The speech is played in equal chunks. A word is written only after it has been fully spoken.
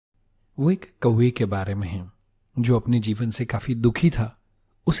वो एक कौवे के बारे में है जो अपने जीवन से काफी दुखी था।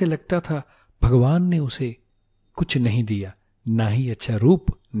 उसे लगता था भगवान ने उसे कुछ नहीं दिया, ना ही अच्छा रूप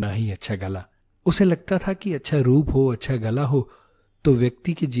ना ही अच्छा गला। उसे लगता था कि अच्छा रूप हो, अच्छा गला हो तो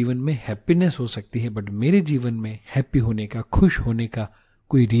व्यक्ति के जीवन में हैप्पीनेस हो सकती है, बट मेरे जीवन में हैप्पी होने का, खुश होने का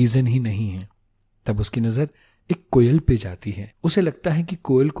कोई रीजन ही नहीं है। तब उसकी नजर एक कोयल पे जाती है। उसे लगता है कि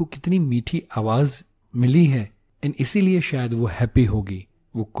कोयल को कितनी मीठी आवाज मिली है एंड इसीलिए शायद वो हैप्पी होगी।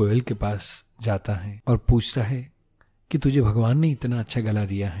 वो कोयल के पास जाता है और पूछता है कि तुझे भगवान ने इतना अच्छा गला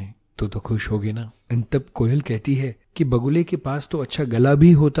दिया है, तो खुश होगी ना। एंड तब कोयल कहती है कि बगुले के पास तो अच्छा गला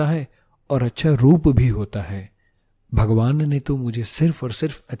भी होता है और अच्छा रूप भी होता है। भगवान ने तो मुझे सिर्फ और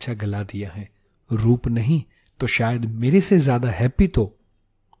सिर्फ अच्छा गला दिया है, रूप नहीं, तो शायद मेरे से ज्यादा हैप्पी तो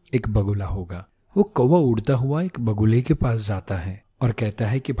एक बगुला होगा। वो कौवा उड़ता हुआ एक बगुले के पास जाता है और कहता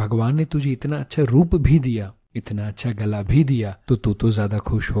है कि भगवान ने तुझे इतना अच्छा रूप भी दिया, इतना अच्छा गला भी दिया, तो तू तो ज्यादा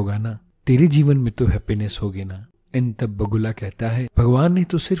खुश होगा ना, तेरे जीवन में तो हैप्पीनेस होगी ना। इन तब बगुला कहता है भगवान ने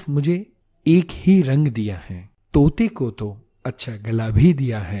तो सिर्फ मुझे एक ही रंग दिया है, तोते को तो अच्छा गला भी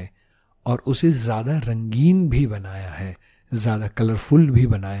दिया है और उसे ज्यादा रंगीन भी बनाया है, ज्यादा कलरफुल भी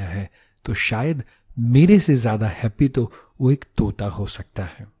बनाया है, तो शायद मेरे से ज्यादा हैप्पी तो वो एक तोता हो सकता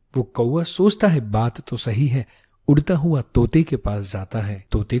है। वो कौवा सोचता है बात तो सही है, उड़ता हुआ तोते के पास जाता है,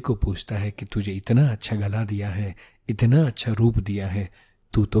 तोते को पूछता है कि तुझे इतना अच्छा गला दिया है, इतना अच्छा रूप दिया है,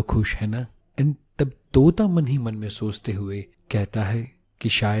 तू तो खुश है ना। तब तोता मन ही मन में सोचते हुए कहता है कि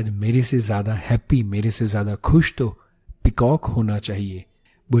शायद मेरे से ज्यादा हैप्पी, मेरे से ज्यादा खुश तो पिकॉक होना चाहिए।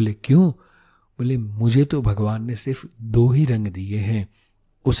 बोले क्यों? बोले मुझे तो भगवान ने सिर्फ 2 ही रंग दिए हैं,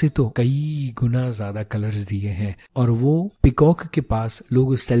 उसे तो कई गुना ज्यादा कलर्स दिए हैं। और वो पिकॉक के पास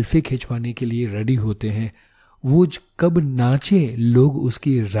लोग सेल्फी खिंचवाने के लिए रेडी होते हैं, वो कब नाचे लोग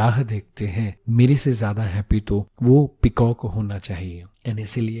उसकी राह देखते हैं। मेरे से ज्यादा हैप्पी तो वो पिकॉक होना चाहिए। एंड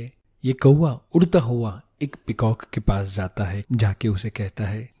इसीलिए ये कौवा उड़ता हुआ एक पिकॉक के पास जाता है, जाके उसे कहता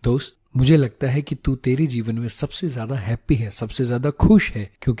है दोस्त, मुझे लगता है कि तू तेरे जीवन में सबसे ज्यादा हैप्पी है, सबसे ज्यादा खुश है,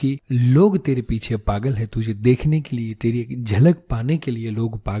 क्योंकि लोग तेरे पीछे पागल है, तुझे देखने के लिए, तेरी झलक पाने के लिए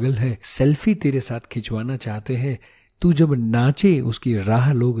लोग पागल है, सेल्फी तेरे साथ खिंचवाना चाहते हैं। तू जब नाचे उसकी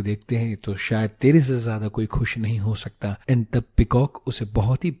राह लोग देखते हैं, तो शायद तेरे से ज्यादा कोई खुश नहीं हो सकता। एंड तब पिकॉक उसे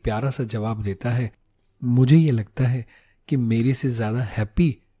बहुत ही प्यारा सा जवाब देता है, मुझे ये लगता है कि मेरे से ज्यादा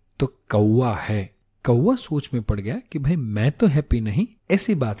हैप्पी तो कौवा है। कौवा सोच में पड़ गया कि भाई मैं तो हैप्पी नहीं,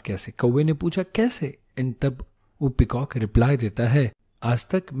 ऐसी बात कैसे? कौवे ने पूछा कैसे? एंड तब वो पिकॉक रिप्लाई देता है, आज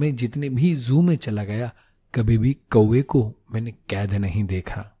तक मैं जितने भी जू में चला गया, कभी भी कौवे को मैंने कैद नहीं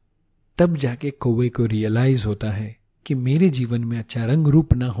देखा। तब जाके कौवे को रियलाइज होता है कि मेरे जीवन में अच्छा रंग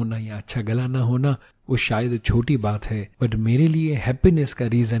रूप ना होना या अच्छा गला ना होना वो शायद छोटी बात है, बट मेरे लिए हैप्पीनेस का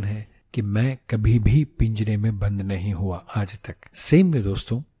रीजन है कि मैं कभी भी पिंजरे में बंद नहीं हुआ आज तक। सेम में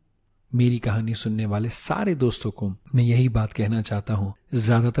दोस्तों, मेरी कहानी सुनने वाले सारे दोस्तों को मैं यही बात कहना चाहता हूं,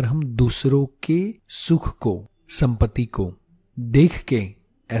 ज्यादातर हम दूसरों के सुख को, संपत्ति को देख के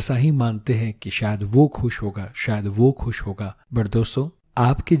ऐसा ही मानते हैं कि शायद वो खुश होगा, शायद वो खुश होगा। बट दोस्तों,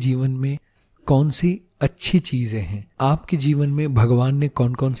 आपके जीवन में कौन सी अच्छी चीजें हैं, आपके जीवन में भगवान ने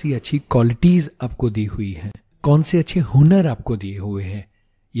कौन कौन सी अच्छी क्वालिटीज आपको दी हुई हैं, कौन से अच्छे हुनर आपको दिए हुए हैं,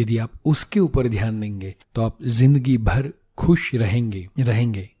 यदि आप उसके ऊपर ध्यान देंगे तो आप जिंदगी भर खुश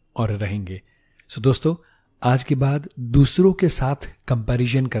रहेंगे और रहेंगे। सो दोस्तों, आज के बाद दूसरों के साथ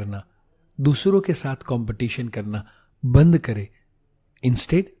कंपैरिजन करना, दूसरों के साथ कंपटीशन करना बंद करें।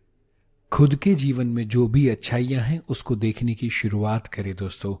 इंस्टेड खुद के जीवन में जो भी अच्छाइयां हैं उसको देखने की शुरुआत करें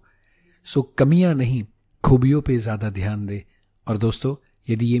दोस्तों। सो कमियां नहीं, खूबियों पे ज्यादा ध्यान दें। और दोस्तों,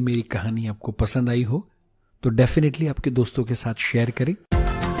 यदि ये मेरी कहानी आपको पसंद आई हो तो डेफिनेटली आपके दोस्तों के साथ शेयर करें।